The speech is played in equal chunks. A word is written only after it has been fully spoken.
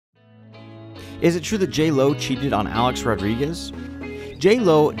Is it true that J.Lo cheated on Alex Rodriguez?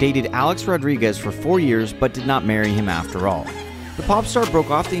 J.Lo dated Alex Rodriguez for 4 years but did not marry him after all. The pop star broke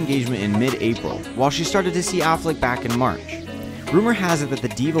off the engagement in mid-April, while she started to see Affleck back in March. Rumor has it that the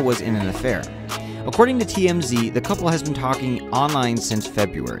diva was in an affair. According to TMZ, the couple has been talking online since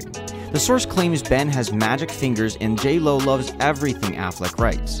February. The source claims Ben has magic fingers and J.Lo loves everything Affleck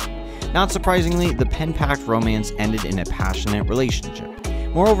writes. Not surprisingly, the pen-packed romance ended in a passionate relationship.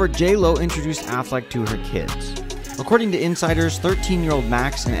 Moreover, J.Lo introduced Affleck to her kids. According to insiders, 13-year-old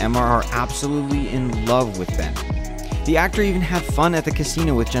Max and Emma are absolutely in love with Ben. The actor even had fun at the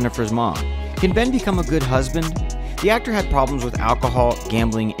casino with Jennifer's mom. Can Ben become a good husband? The actor had problems with alcohol,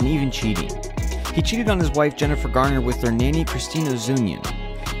 gambling, and even cheating. He cheated on his wife Jennifer Garner with their nanny Christina Zunian.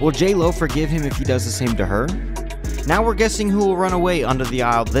 Will J.Lo forgive him if he does the same to her? Now we're guessing who will run away under the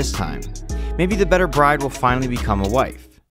aisle this time. Maybe the better bride will finally become a wife.